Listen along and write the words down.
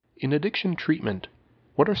In addiction treatment,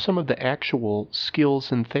 what are some of the actual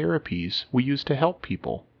skills and therapies we use to help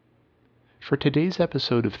people? For today's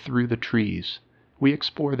episode of Through the Trees, we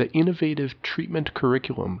explore the innovative treatment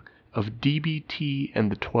curriculum of DBT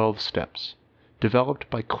and the 12 Steps, developed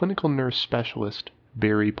by clinical nurse specialist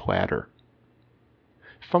Bari Platter.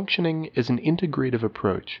 Functioning as an integrative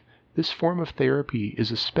approach, this form of therapy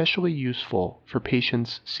is especially useful for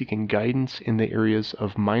patients seeking guidance in the areas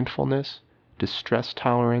of mindfulness, distress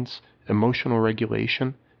tolerance, emotional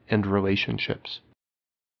regulation, and relationships.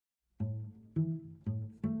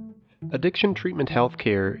 Addiction treatment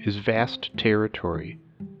healthcare is vast territory,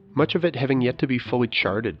 much of it having yet to be fully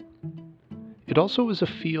charted. It also is a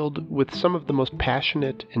field with some of the most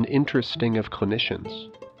passionate and interesting of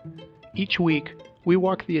clinicians. Each week, we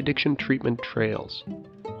walk the addiction treatment trails,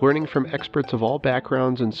 learning from experts of all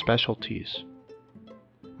backgrounds and specialties.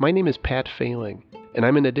 My name is Pat Failing, and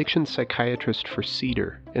I'm an addiction psychiatrist for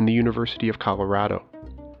CeDAR in the University of Colorado.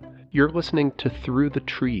 You're listening to Through the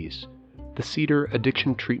Trees, the CeDAR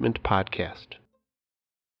Addiction Treatment Podcast.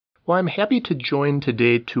 Well, I'm happy to join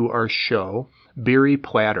today to our show Bari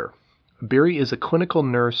Platter. Bari is a clinical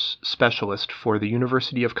nurse specialist for the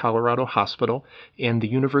University of Colorado Hospital and the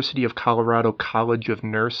University of Colorado College of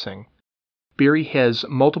Nursing. Bari has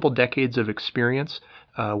multiple decades of experience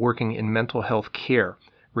working in mental health care,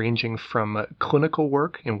 ranging from clinical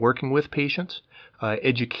work and working with patients,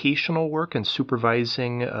 educational work and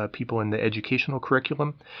supervising people in the educational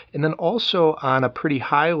curriculum, and then also on a pretty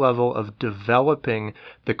high level of developing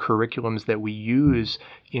the curriculums that we use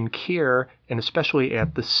in care, and especially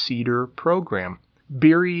at the CeDAR program.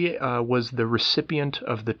 Bari was the recipient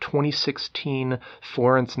of the 2016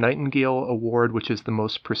 Florence Nightingale Award, which is the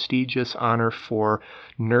most prestigious honor for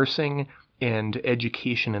nursing and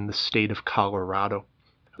education in the state of Colorado.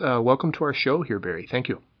 Welcome to our show here, Bari. Thank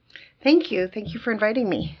you. Thank you. Thank you for inviting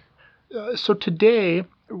me. So today,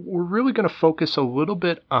 we're really going to focus a little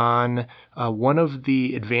bit on one of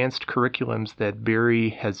the advanced curriculums that Bari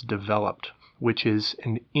has developed, which is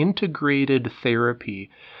an integrated therapy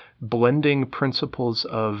blending principles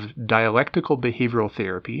of dialectical behavioral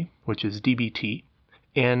therapy, which is DBT,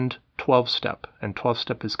 and 12-step. And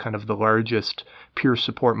 12-step is kind of the largest peer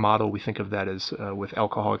support model. We think of that as with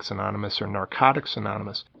Alcoholics Anonymous or Narcotics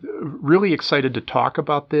Anonymous. Really excited to talk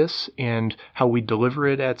about this and how we deliver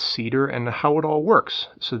it at CeDAR and how it all works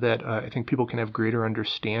so that I think people can have greater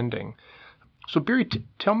understanding. So Bari,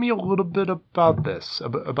 tell me a little bit about this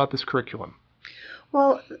curriculum.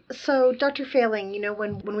 Well, so Dr. Failing,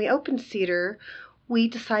 when we opened CeDAR, we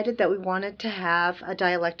decided that we wanted to have a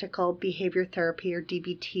dialectical behavior therapy or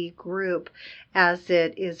DBT group, as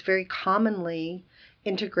it is very commonly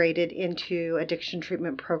integrated into addiction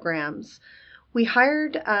treatment programs. We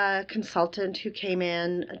hired a consultant who came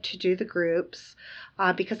in to do the groups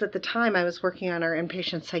because at the time I was working on our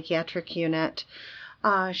inpatient psychiatric unit.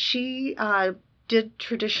 She did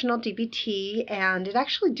traditional DBT, and it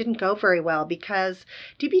actually didn't go very well because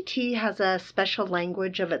DBT has a special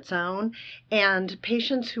language of its own, and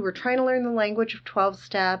patients who were trying to learn the language of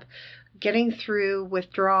 12-step, getting through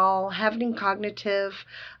withdrawal, having cognitive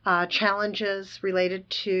challenges related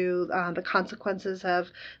to the consequences of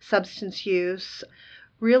substance use,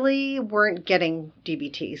 really weren't getting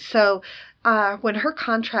DBT. So when her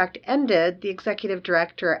contract ended, the executive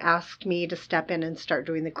director asked me to step in and start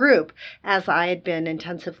doing the group, as I had been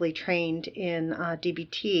intensively trained in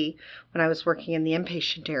DBT when I was working in the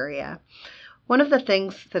inpatient area. One of the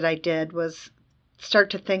things that I did was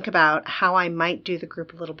start to think about how I might do the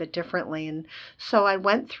group a little bit differently. And so I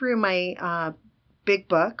went through my big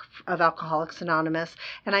book of Alcoholics Anonymous,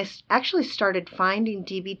 and I actually started finding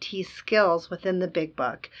DBT skills within the big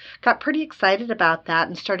book. Got pretty excited about that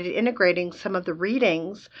and started integrating some of the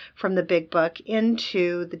readings from the big book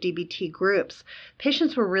into the DBT groups.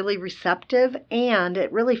 Patients were really receptive, and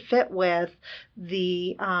it really fit with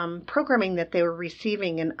the programming that they were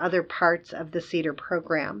receiving in other parts of the CeDAR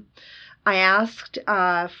program. I asked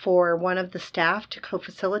for one of the staff to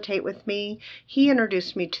co-facilitate with me. He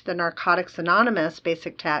introduced me to the Narcotics Anonymous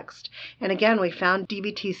basic text. And again, we found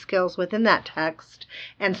DBT skills within that text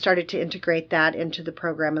and started to integrate that into the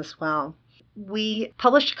program as well. We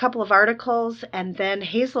published a couple of articles, and then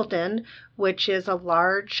Hazelden, which is a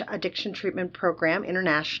large addiction treatment program,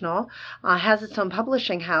 international, has its own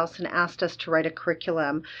publishing house and asked us to write a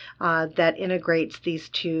curriculum that integrates these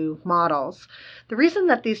two models. The reason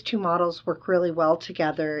that these two models work really well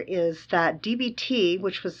together is that DBT,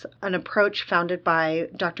 which was an approach founded by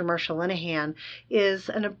Dr. Marshall Linehan, is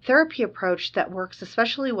a therapy approach that works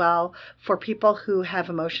especially well for people who have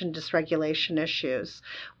emotion dysregulation issues,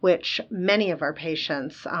 which many many of our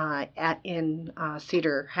patients in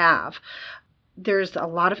CEDAR have. There's a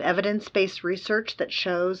lot of evidence-based research that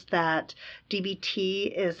shows that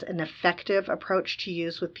DBT is an effective approach to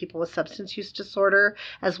use with people with substance use disorder,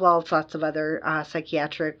 as well as lots of other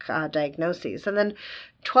psychiatric diagnoses. And then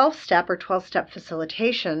 12-step or 12-step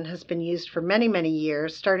facilitation has been used for many, many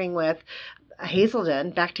years, starting with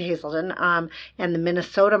back to Hazelden, and the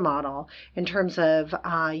Minnesota model in terms of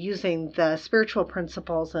using the spiritual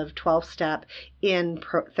principles of 12-step in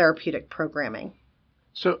therapeutic programming.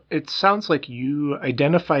 So it sounds like you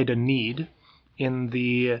identified a need in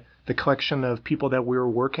the collection of people that we were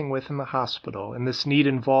working with in the hospital, and this need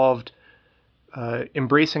involved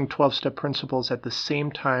embracing 12-step principles at the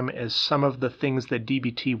same time as some of the things that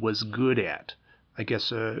DBT was good at. I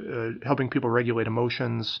guess helping people regulate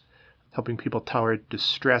emotions, helping people tolerate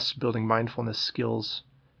distress, building mindfulness skills.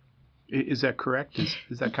 Is that correct?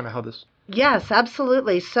 Is that kind of how this... Yes,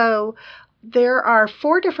 absolutely. So there are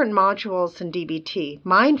 4 different modules in DBT.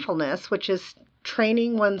 Mindfulness, which is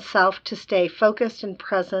training oneself to stay focused and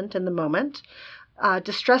present in the moment.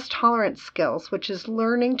 Distress tolerance skills, which is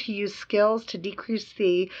learning to use skills to decrease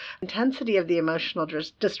the intensity of the emotional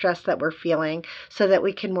distress that we're feeling so that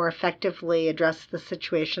we can more effectively address the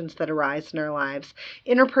situations that arise in our lives.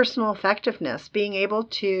 Interpersonal effectiveness, being able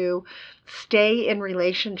to stay in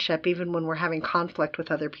relationship even when we're having conflict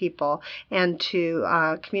with other people and to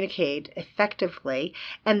communicate effectively.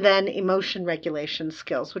 And then emotion regulation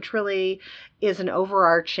skills, which really is an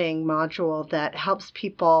overarching module that helps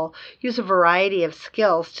people use a variety of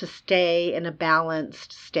skills to stay in a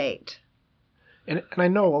balanced state. And I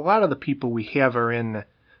know a lot of the people we have are in,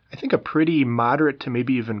 I think, a pretty moderate to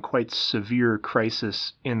maybe even quite severe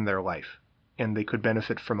crisis in their life. And they could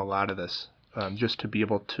benefit from a lot of this, just to be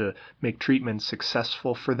able to make treatment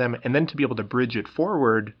successful for them and then to be able to bridge it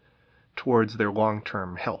forward towards their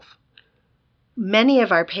long-term health. Many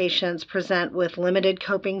of our patients present with limited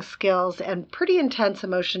coping skills and pretty intense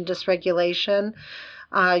emotion dysregulation.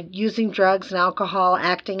 Using drugs and alcohol,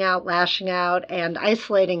 acting out, lashing out, and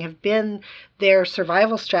isolating have been their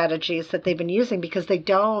survival strategies that they've been using because they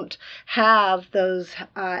don't have those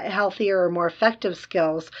healthier or more effective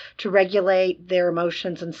skills to regulate their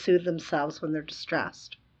emotions and soothe themselves when they're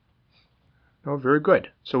distressed. Oh, very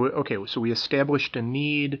good. So we established a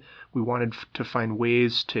need. We wanted to find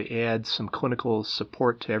ways to add some clinical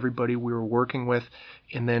support to everybody we were working with.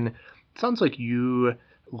 And then it sounds like you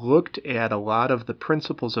looked at a lot of the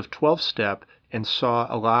principles of 12-step and saw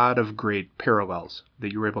a lot of great parallels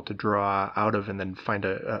that you were able to draw out of and then find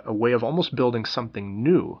a way of almost building something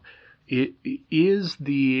new. Is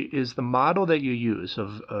the model that you use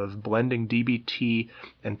of blending DBT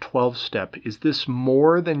and 12-step, is this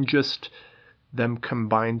more than just them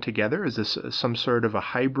combined together? Is this some sort of a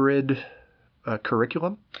hybrid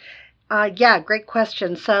curriculum? Yeah, great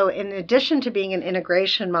question. So in addition to being an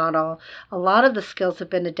integration model, a lot of the skills have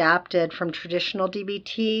been adapted from traditional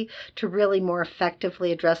DBT to really more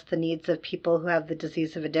effectively address the needs of people who have the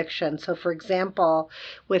disease of addiction. So for example,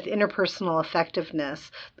 with interpersonal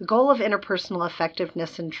effectiveness, the goal of interpersonal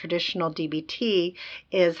effectiveness in traditional DBT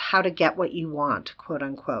is how to get what you want, quote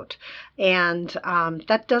unquote. And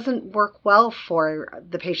that doesn't work well for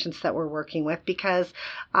the patients that we're working with because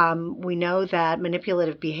we know that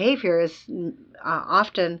manipulative behavior is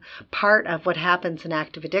often part of what happens in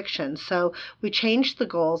active addiction. So we changed the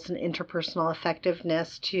goals in interpersonal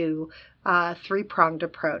effectiveness to a 3-pronged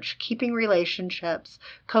approach: keeping relationships,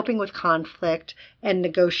 coping with conflict, and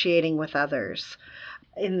negotiating with others.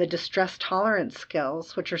 In the distress tolerance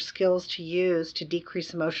skills, which are skills to use to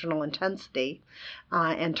decrease emotional intensity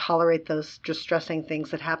and tolerate those distressing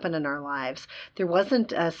things that happen in our lives, there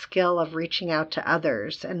wasn't a skill of reaching out to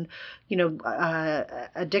others. And,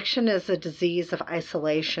 addiction is a disease of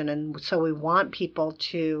isolation. And so we want people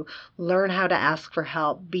to learn how to ask for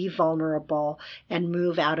help, be vulnerable, and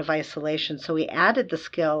move out of isolation. So we added the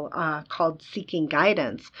skill called seeking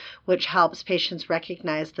guidance, which helps patients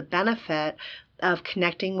recognize the benefit of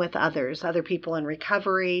connecting with others, other people in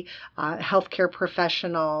recovery, healthcare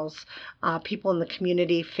professionals, people in the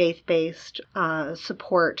community, faith-based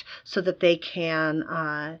support, so that they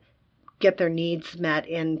can get their needs met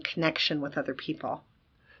in connection with other people.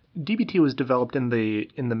 DBT was developed in the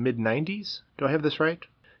mid-90s. Do I have this right?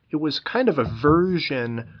 It was kind of a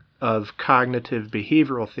version of cognitive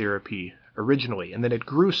behavioral therapy originally, and then it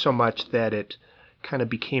grew so much that it kind of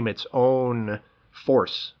became its own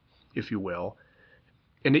force, if you will.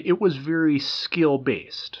 And it was very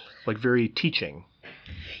skill-based, like very teaching.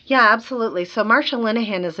 Yeah, absolutely. So Marsha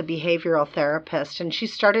Linehan is a behavioral therapist, and she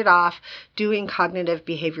started off doing cognitive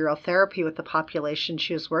behavioral therapy with the population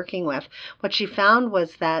she was working with. What she found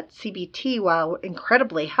was that CBT, while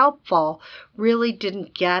incredibly helpful, really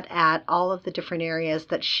didn't get at all of the different areas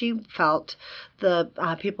that she felt the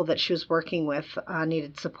people that she was working with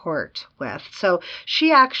needed support with. So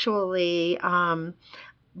she actually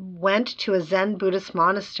went to a Zen Buddhist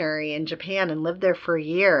monastery in Japan and lived there for a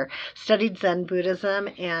year, studied Zen Buddhism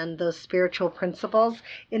and those spiritual principles,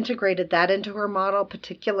 integrated that into her model,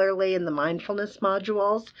 particularly in the mindfulness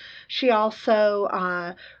modules. She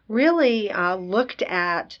also really looked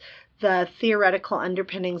at the theoretical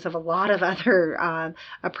underpinnings of a lot of other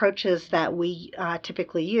approaches that we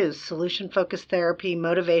typically use: solution-focused therapy,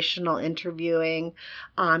 motivational interviewing,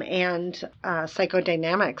 and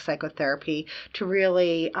psychodynamic psychotherapy to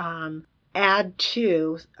really add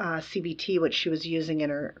to CBT, which she was using in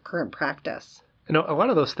her current practice. You know, a lot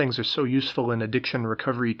of those things are so useful in addiction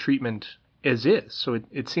recovery treatment as is. So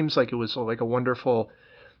it seems like it was like a wonderful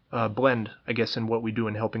blend, I guess, in what we do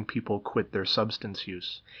in helping people quit their substance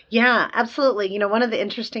use. Yeah, absolutely. One of the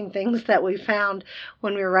interesting things that we found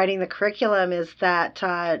when we were writing the curriculum is that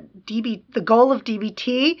the goal of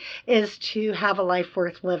DBT is to have a life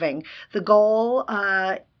worth living. The goal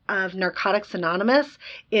of Narcotics Anonymous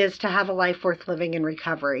is to have a life worth living in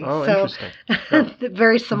recovery. Oh, so, interesting. Yeah.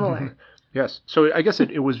 Very similar. Yes. So I guess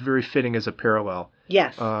it was very fitting as a parallel.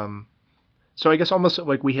 Yes. So I guess almost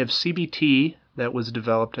like we have CBT that was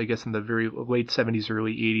developed, I guess, in the very late 70s,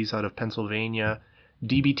 early 80s out of Pennsylvania.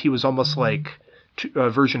 DBT was almost like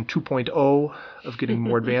version 2.0 of getting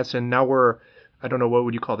more advanced. And now we're, I don't know, what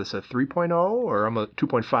would you call this, a 3.0 or almost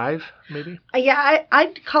 2.5 maybe? Yeah,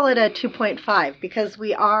 I'd call it a 2.5 because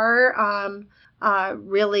we are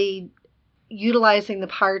really utilizing the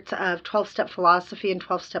parts of 12-step philosophy and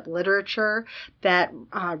 12-step literature that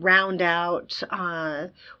round out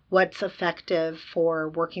what's effective for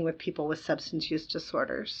working with people with substance use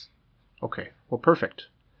disorders. Okay, well, perfect.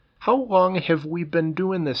 How long have we been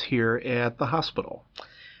doing this here at the hospital?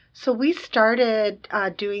 So we started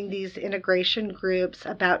doing these integration groups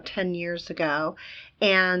about 10 years ago,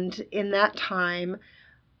 and in that time,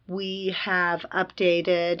 we have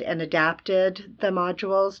updated and adapted the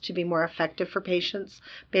modules to be more effective for patients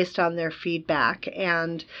based on their feedback.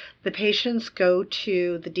 And the patients go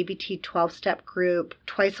to the DBT 12-step group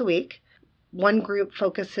twice a week. One group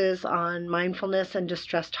focuses on mindfulness and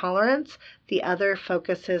distress tolerance. The other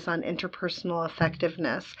focuses on interpersonal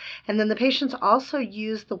effectiveness. And then the patients also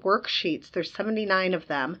use the worksheets. There's 79 of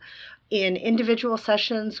them in individual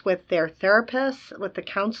sessions with their therapists, with the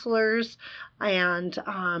counselors, and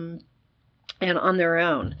on their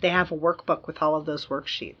own. They have a workbook with all of those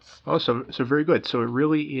worksheets. Oh, so very good. So it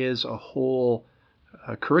really is a whole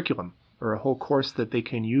curriculum or a whole course that they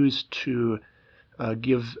can use to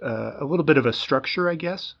give a little bit of a structure, I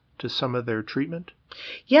guess, to some of their treatment?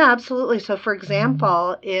 Yeah, absolutely. So, for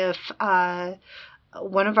example, if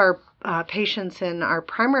one of our patients in our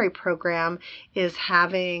primary program is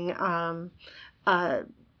having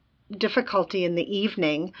difficulty in the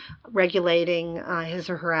evening regulating his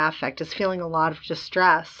or her affect, is feeling a lot of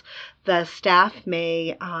distress, the staff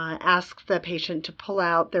may ask the patient to pull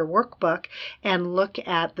out their workbook and look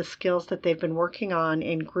at the skills that they've been working on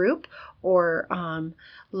in group, or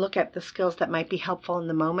look at the skills that might be helpful in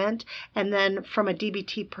the moment. And then from a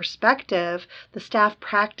DBT perspective, the staff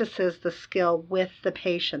practices the skill with the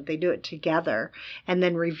patient. They do it together and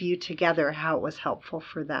then review together how it was helpful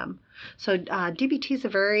for them. So DBT is a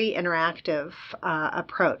very interactive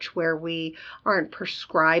approach where we aren't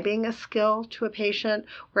prescribing a skill to a patient.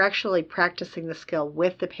 We're actually practicing the skill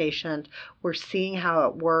with the patient. We're seeing how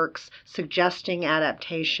it works, suggesting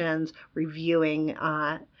adaptations, reviewing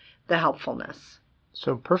the helpfulness.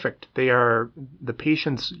 So perfect. The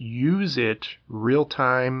patients use it real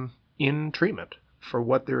time in treatment for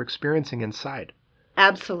what they're experiencing inside.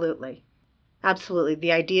 Absolutely. Absolutely.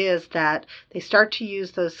 The idea is that they start to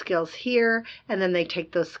use those skills here, and then they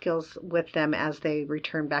take those skills with them as they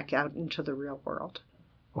return back out into the real world.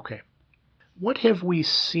 Okay. What have we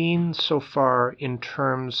seen so far in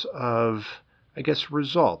terms of, I guess,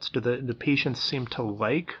 results? Do the patients seem to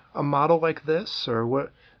like a model like this, or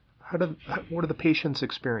what do the patients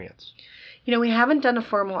experience? We haven't done a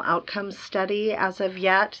formal outcomes study as of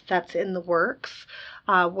yet. That's in the works.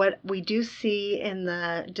 What we do see in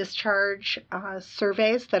the discharge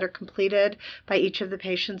surveys that are completed by each of the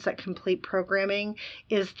patients that complete programming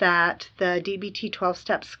is that the DBT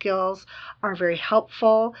 12-step skills are very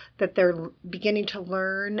helpful, that they're beginning to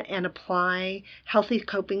learn and apply healthy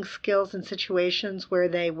coping skills in situations where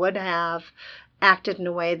they would have acted in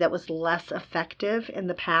a way that was less effective in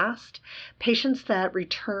the past. Patients that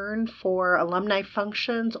return for alumni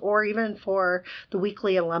functions or even for the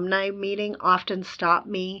weekly alumni meeting often stop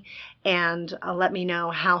me and let me know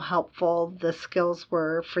how helpful the skills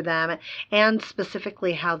were for them and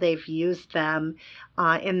specifically how they've used them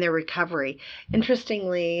in their recovery.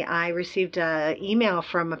 Interestingly, I received an email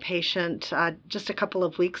from a patient just a couple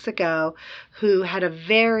of weeks ago who had a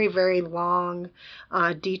very, very long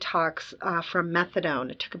detox from methadone.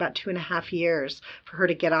 It took about 2.5 years for her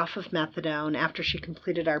to get off of methadone after she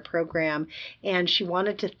completed our program. And she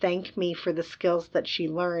wanted to thank me for the skills that she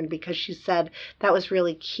learned because she said that was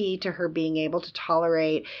really key to her being able to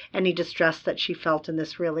tolerate any distress that she felt in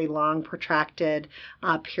this really long, protracted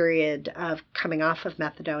period of coming off of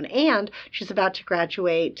methadone. And she's about to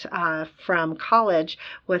graduate from college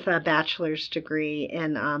with a bachelor's degree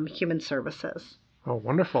in human services. Oh,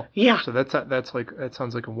 wonderful. Yeah. So that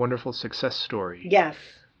sounds like a wonderful success story. Yes.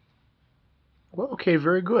 Well, okay,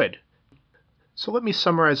 very good. So let me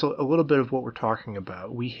summarize a little bit of what we're talking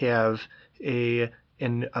about. We have a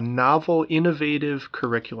novel, innovative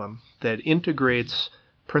curriculum that integrates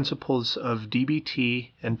principles of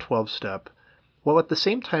DBT and 12-step, while at the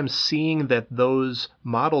same time seeing that those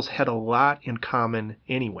models had a lot in common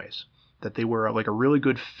anyways, that they were like a really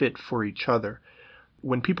good fit for each other.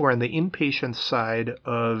 When people are on the inpatient side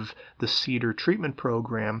of the CeDAR treatment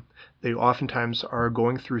program, they oftentimes are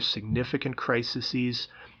going through significant crises.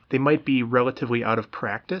 They might be relatively out of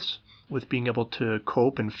practice with being able to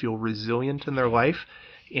cope and feel resilient in their life,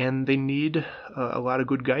 and they need a lot of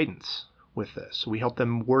good guidance with this. We help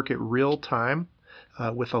them work at real time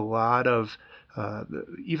with a lot of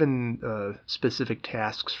even specific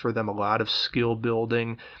tasks for them, a lot of skill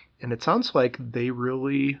building, and it sounds like they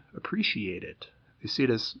really appreciate it. They see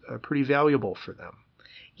it as pretty valuable for them.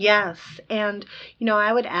 Yes. And,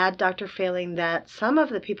 I would add, Dr. Failing, that some of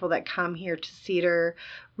the people that come here to CeDAR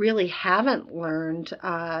really haven't learned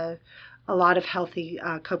a lot of healthy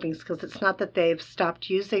coping skills. It's not that they've stopped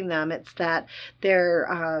using them. It's that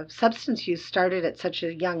their substance use started at such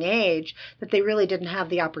a young age that they really didn't have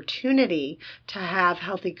the opportunity to have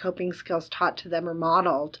healthy coping skills taught to them or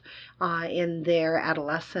modeled in their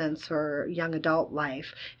adolescence or young adult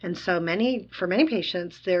life. And so for many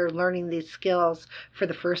patients, they're learning these skills for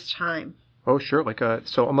the first time. Oh, sure.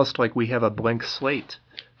 So almost like we have a blank slate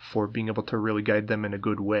for being able to really guide them in a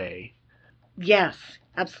good way. Yes,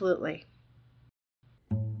 absolutely.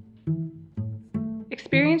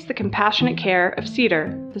 Experience the compassionate care of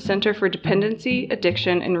CeDAR, the Center for Dependency,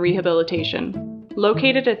 Addiction, and Rehabilitation.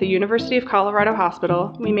 Located at the University of Colorado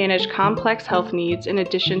Hospital, we manage complex health needs in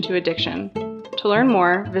addition to addiction. To learn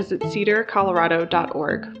more, visit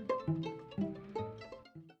cedarcolorado.org.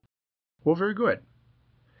 Well, very good.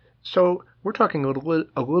 So we're talking a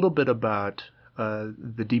little bit about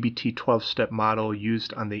the DBT 12-step model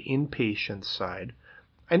used on the inpatient side.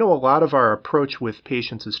 I know a lot of our approach with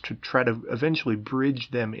patients is to try to eventually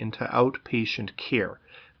bridge them into outpatient care,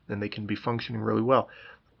 and they can be functioning really well.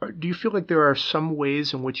 Do you feel like there are some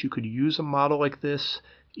ways in which you could use a model like this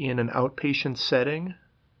in an outpatient setting?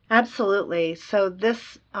 Absolutely. So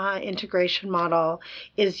this integration model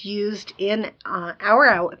is used in our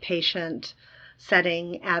outpatient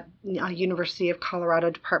setting at University of Colorado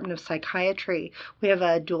Department of Psychiatry. We have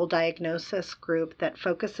a dual diagnosis group that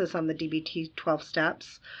focuses on the DBT 12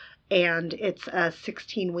 steps, and it's a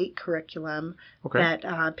 16-week curriculum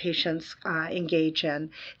that patients engage in.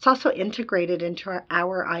 It's also integrated into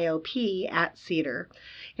our IOP at CeDAR.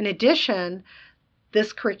 In addition,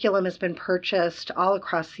 this curriculum has been purchased all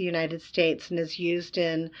across the United States and is used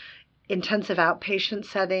in intensive outpatient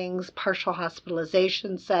settings, partial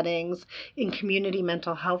hospitalization settings, in community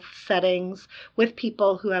mental health settings, with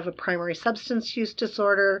people who have a primary substance use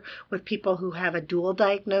disorder, with people who have a dual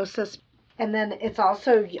diagnosis. And then it's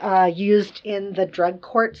also used in the drug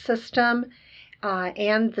court system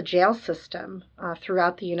and the jail system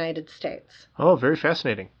throughout the United States. Oh, very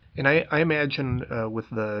fascinating. And I imagine with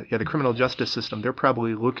the criminal justice system, they're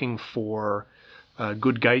probably looking for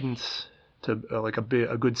good guidance to like a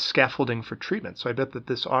good scaffolding for treatment. So I bet that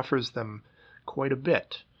this offers them quite a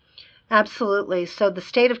bit. Absolutely. So the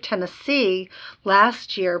state of Tennessee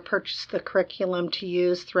last year purchased the curriculum to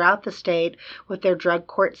use throughout the state with their drug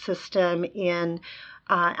court system in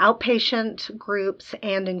outpatient groups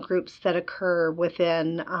and in groups that occur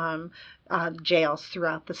within jails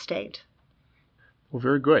throughout the state. Well,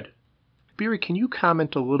 very good. Bari, can you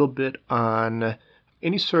comment a little bit on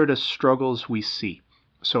any sort of struggles we see?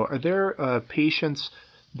 So are there patients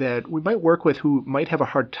that we might work with who might have a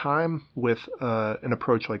hard time with an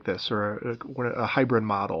approach like this or a hybrid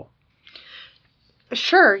model?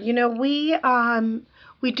 Sure.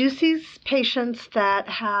 We do see patients that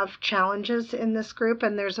have challenges in this group,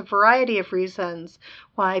 and there's a variety of reasons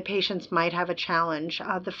why patients might have a challenge.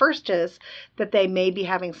 The first is that they may be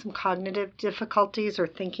having some cognitive difficulties or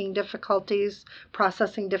thinking difficulties,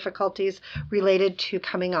 processing difficulties related to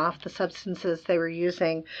coming off the substances they were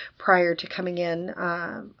using prior to coming in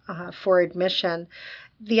for admission.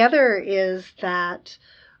 The other is that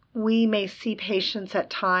we may see patients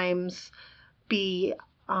at times be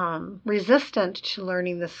resistant to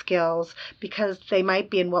learning the skills because they might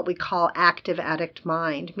be in what we call active addict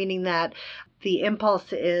mind, meaning that the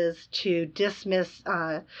impulse is to dismiss,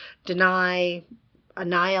 deny,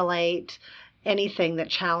 annihilate anything that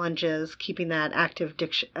challenges keeping that active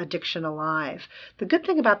addiction alive. The good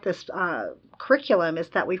thing about this curriculum is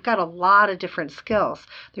that we've got a lot of different skills.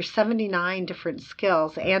 There's 79 different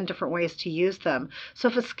skills and different ways to use them. So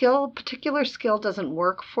if a particular skill doesn't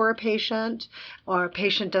work for a patient, or a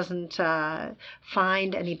patient doesn't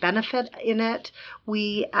find any benefit in it,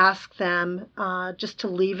 we ask them just to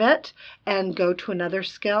leave it and go to another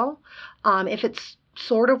skill. If it's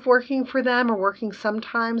sort of working for them or working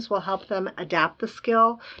sometimes, we'll help them adapt the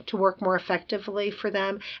skill to work more effectively for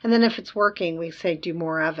them. And then if it's working, we say do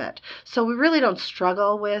more of it. So we really don't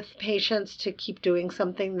struggle with patients to keep doing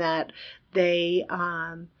something that they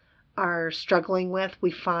are struggling with.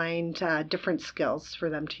 We find different skills for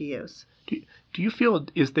them to use. Do you feel,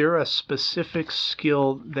 is there a specific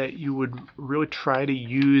skill that you would really try to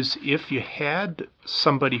use if you had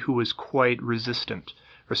somebody who was quite resistant,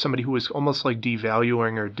 or somebody who was almost like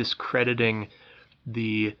devaluing or discrediting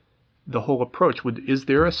the whole approach? Is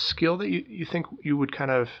there a skill that you think you would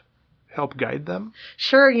kind of help guide them?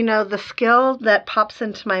 Sure. The skill that pops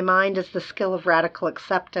into my mind is the skill of radical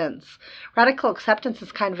acceptance. Radical acceptance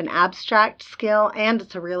is kind of an abstract skill, and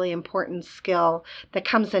it's a really important skill that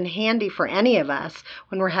comes in handy for any of us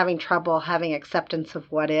when we're having trouble having acceptance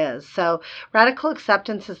of what is. So radical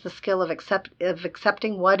acceptance is the skill of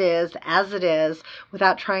accepting what is as it is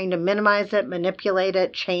without trying to minimize it, manipulate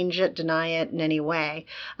it, change it, deny it in any way.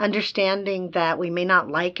 Understanding that we may not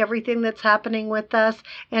like everything that's happening with us,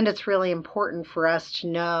 and it's really important for us to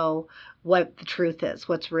know what the truth is,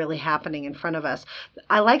 what's really happening in front of us.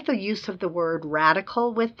 I like the use of the word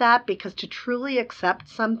radical with that, because to truly accept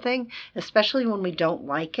something, especially when we don't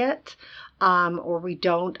like it, or we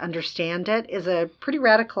don't understand it, is a pretty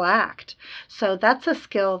radical act. So that's a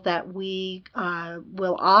skill that we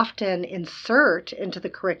will often insert into the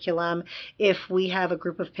curriculum if we have a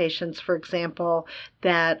group of patients, for example,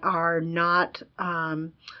 that are not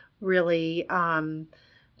really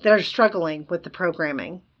that are struggling with the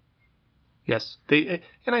programming. Yes, and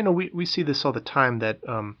I know we see this all the time, that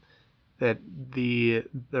that the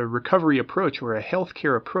recovery approach, or a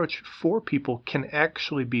healthcare approach for people, can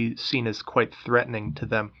actually be seen as quite threatening to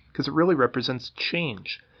them, because it really represents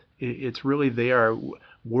change. It's really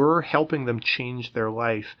we're helping them change their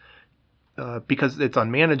life, because it's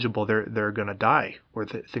unmanageable. They're going to die, or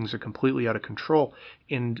things are completely out of control.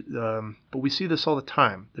 And but we see this all the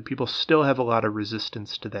time, that people still have a lot of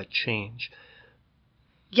resistance to that change.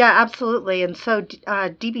 Yeah, absolutely. And so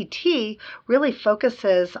DBT really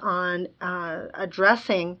focuses on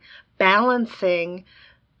addressing, balancing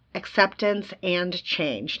acceptance and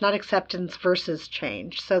change, not acceptance versus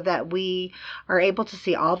change, so that we are able to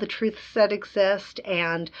see all the truths that exist,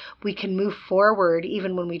 and we can move forward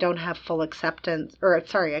even when we don't have full agreement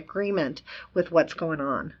with what's going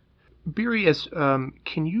on. Bari,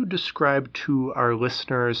 can you describe to our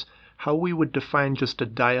listeners how we would define just a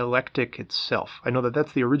dialectic itself? I know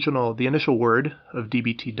that's the initial word of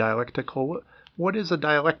DBT, dialectical. What is a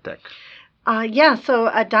dialectic? So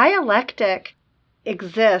a dialectic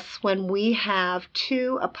exists when we have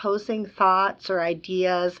two opposing thoughts or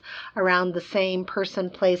ideas around the same person,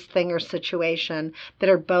 place, thing, or situation that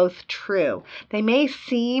are both true. They may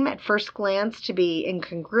seem at first glance to be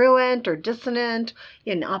incongruent or dissonant,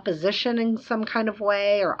 in opposition in some kind of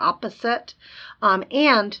way, or opposite,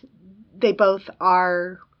 and they both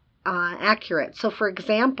are accurate. So for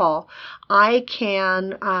example, I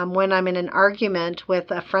can, when I'm in an argument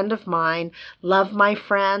with a friend of mine, love my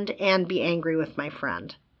friend and be angry with my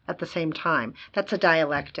friend at the same time. That's a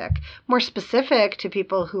dialectic. More specific to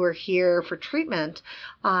people who are here for treatment,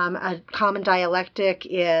 a common dialectic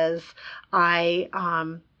is I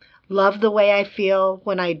love the way I feel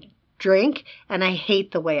when I drink, and I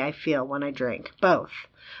hate the way I feel when I drink. Both.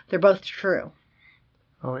 They're both true.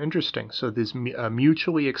 Oh, interesting. So these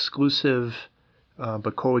mutually exclusive,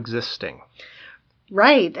 but coexisting.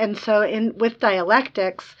 Right. And so with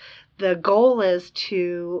dialectics, the goal is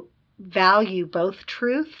to value both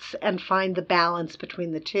truths and find the balance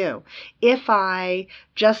between the two. If I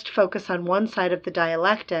just focus on one side of the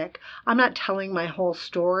dialectic, I'm not telling my whole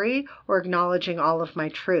story or acknowledging all of my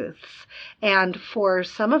truths. And for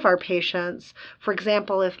some of our patients, for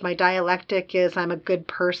example, if my dialectic is I'm a good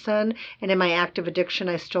person and in my active addiction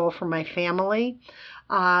I stole from my family,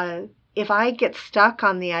 if I get stuck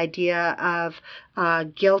on the idea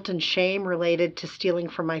of guilt and shame related to stealing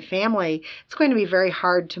from my family, it's going to be very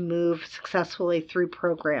hard to move successfully through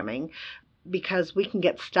programming because we can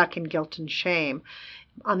get stuck in guilt and shame.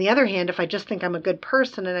 On the other hand, if I just think I'm a good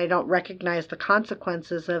person and I don't recognize the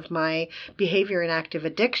consequences of my behavior in active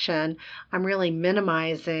addiction, I'm really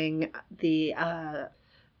minimizing the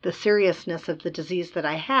seriousness of the disease that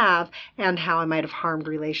I have and how I might have harmed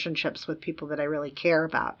relationships with people that I really care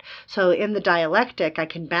about. So in the dialectic, I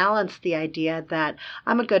can balance the idea that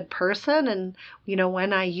I'm a good person and,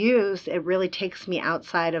 when I use, it really takes me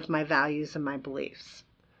outside of my values and my beliefs.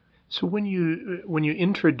 So when you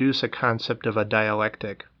introduce a concept of a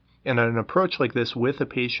dialectic and an approach like this with a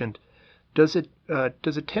patient, does it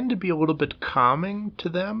tend to be a little bit calming to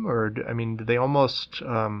them, or do they almost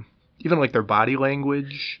even like their body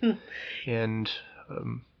language, and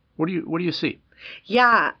what do you see?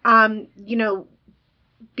 Yeah,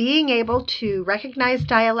 being able to recognize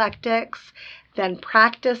dialectics, then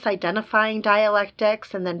practice identifying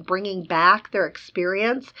dialectics, and then bringing back their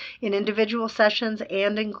experience in individual sessions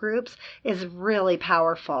and in groups is really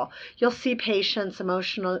powerful. You'll see patients'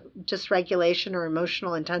 emotional dysregulation or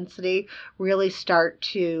emotional intensity really start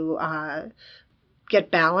to get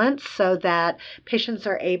balanced so that patients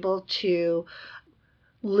are able to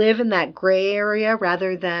live in that gray area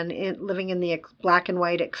rather than living in the black and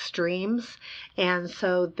white extremes. And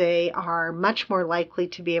so they are much more likely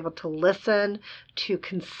to be able to listen, to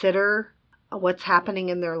consider what's happening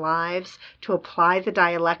in their lives, to apply the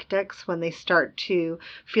dialectics when they start to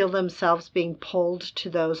feel themselves being pulled to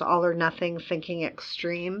those all or nothing thinking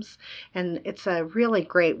extremes. And it's a really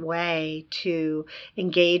great way to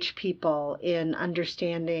engage people in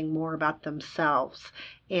understanding more about themselves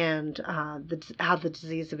and how the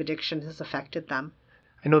disease of addiction has affected them.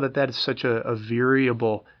 I know that is such a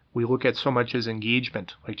variable we look at so much as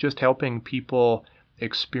engagement, like just helping people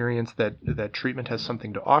experience that treatment has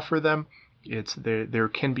something to offer them. There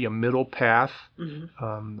can be a middle path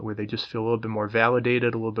where they just feel a little bit more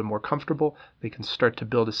validated, a little bit more comfortable. They can start to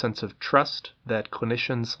build a sense of trust that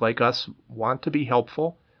clinicians like us want to be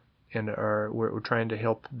helpful, and we're trying to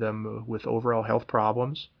help them with overall health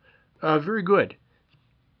problems. Very good.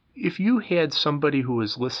 If you had somebody who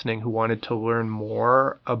was listening who wanted to learn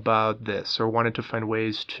more about this or wanted to find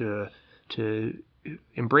ways to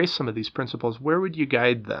embrace some of these principles, where would you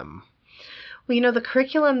guide them? Well, the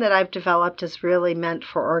curriculum that I've developed is really meant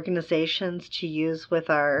for organizations to use with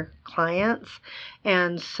our clients.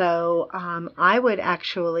 And so I would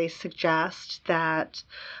actually suggest that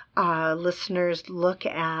listeners look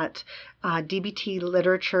at DBT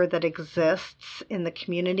literature that exists in the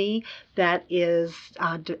community that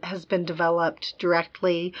has been developed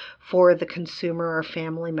directly for the consumer or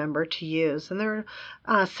family member to use. And there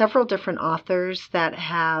are several different authors that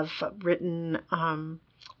have written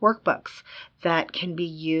workbooks that can be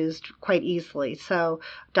used quite easily. So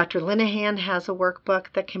Dr. Linehan has a workbook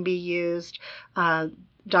that can be used.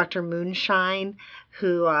 Dr. Moonshine,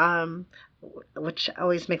 who which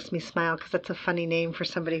always makes me smile because that's a funny name for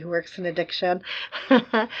somebody who works in addiction,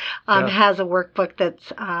 has a workbook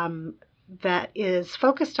that is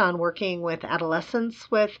focused on working with adolescents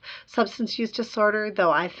with substance use disorder, though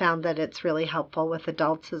I found that it's really helpful with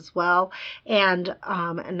adults as well. And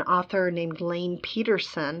an author named Lane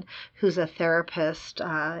Peterson, who's a therapist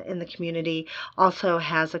in the community, also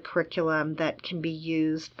has a curriculum that can be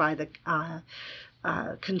used by the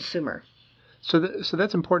consumer. So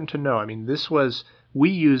that's important to know.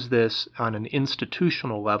 We use this on an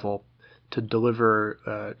institutional level to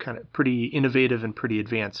deliver kind of pretty innovative and pretty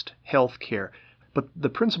advanced health care. But the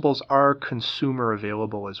principles are consumer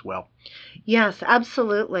available as well. Yes,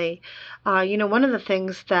 absolutely. One of the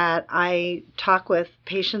things that I talk with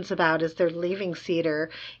patients about as they're leaving CeDAR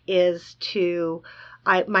is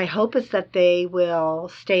my hope is that they will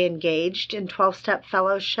stay engaged in 12-step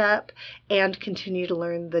fellowship and continue to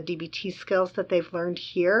learn the DBT skills that they've learned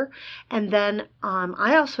here. And then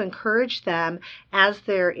I also encourage them as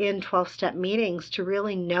they're in 12-step meetings to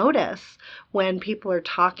really notice when people are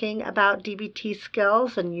talking about DBT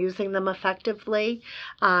skills and using them effectively.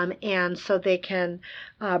 And so they can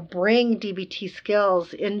bring DBT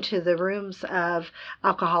skills into the rooms of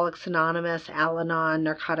Alcoholics Anonymous, Al-Anon,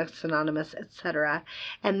 Narcotics Anonymous, etc.,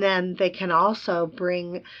 And then they can also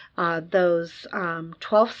bring those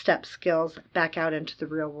 12-step skills back out into the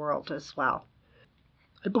real world as well.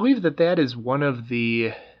 I believe that is one of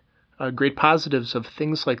the great positives of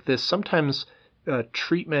things like this. Sometimes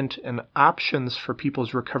treatment and options for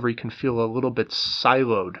people's recovery can feel a little bit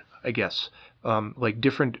siloed, I guess. Like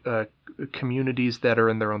different communities that are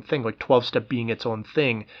in their own thing, like 12-step being its own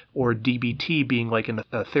thing, or DBT being like in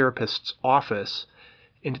a therapist's office.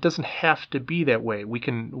 And it doesn't have to be that way. We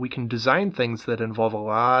can design things that involve a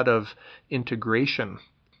lot of integration,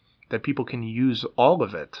 that people can use all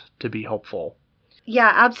of it to be helpful.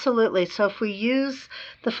 Yeah, absolutely. So if we use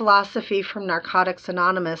the philosophy from Narcotics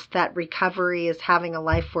Anonymous that recovery is having a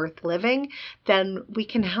life worth living, then we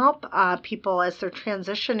can help people as they're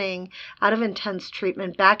transitioning out of intense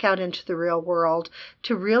treatment back out into the real world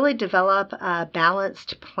to really develop a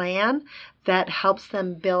balanced plan that helps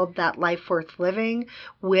them build that life worth living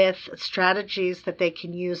with strategies that they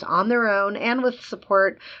can use on their own and with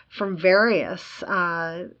support from various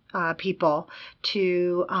people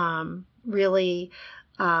to really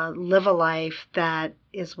live a life that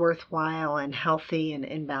is worthwhile and healthy and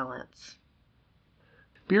in balance.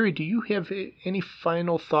 Bari, do you have any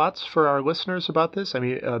final thoughts for our listeners about this? I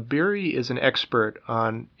mean, Bari is an expert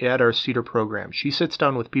at our CeDAR program. She sits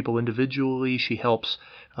down with people individually. She helps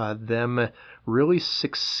them really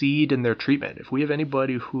succeed in their treatment. If we have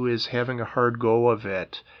anybody who is having a hard go of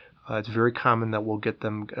it, it's very common that we'll get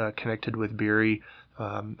them connected with Bari,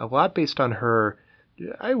 a lot based on her,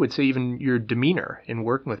 I would say, even your demeanor in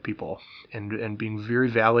working with people and being very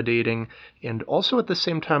validating, and also at the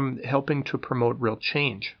same time helping to promote real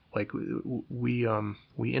change. Like we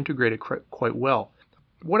integrate it quite well.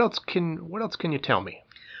 What else can you tell me?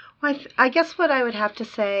 Well, I guess what I would have to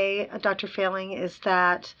say, Dr. Failing, is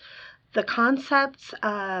that the concepts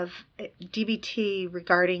of DBT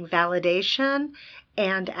regarding validation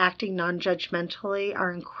and acting non-judgmentally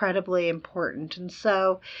are incredibly important. And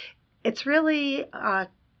so it's really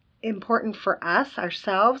important for us,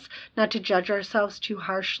 ourselves, not to judge ourselves too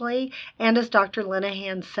harshly. And as Dr.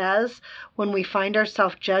 Linehan says, when we find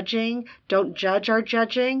ourselves judging, don't judge our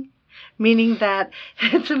judging. Meaning that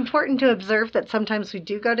it's important to observe that sometimes we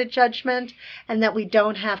do go to judgment and that we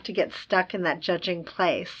don't have to get stuck in that judging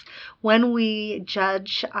place. When we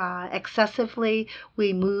judge excessively,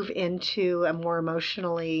 we move into a more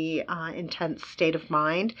emotionally intense state of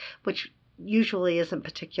mind, which usually isn't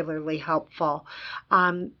particularly helpful.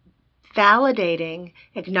 Validating,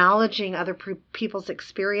 acknowledging other people's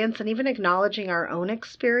experience, and even acknowledging our own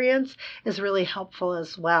experience is really helpful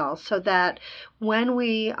as well. So that when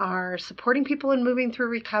we are supporting people in moving through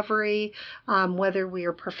recovery, whether we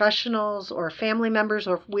are professionals or family members,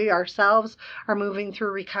 or if we ourselves are moving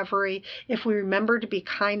through recovery, if we remember to be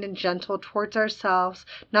kind and gentle towards ourselves,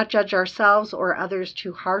 not judge ourselves or others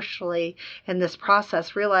too harshly in this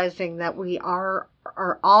process, realizing that we are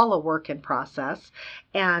all a work in process,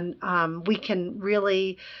 and we can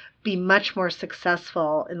really be much more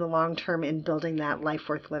successful in the long term in building that life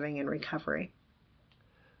worth living in recovery.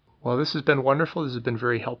 Well, this has been wonderful. This has been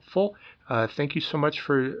very helpful. Thank you so much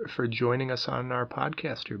for joining us on our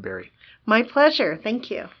podcast here, Bari. My pleasure.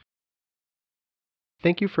 Thank you.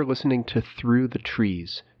 Thank you for listening to Through the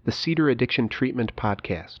Trees, the CeDAR Addiction Treatment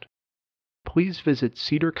Podcast. Please visit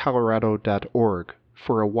cedarcolorado.org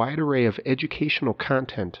for a wide array of educational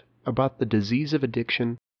content about the disease of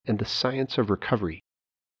addiction and the science of recovery.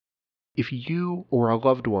 If you or a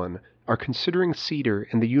loved one are considering CeDAR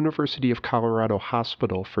and the University of Colorado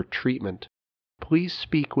Hospital for treatment, please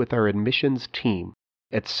speak with our admissions team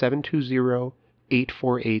at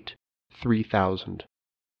 720-848-3000.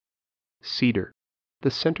 CeDAR, the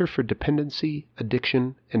Center for Dependency,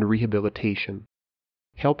 Addiction, and Rehabilitation,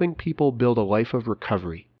 helping people build a life of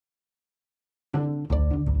recovery.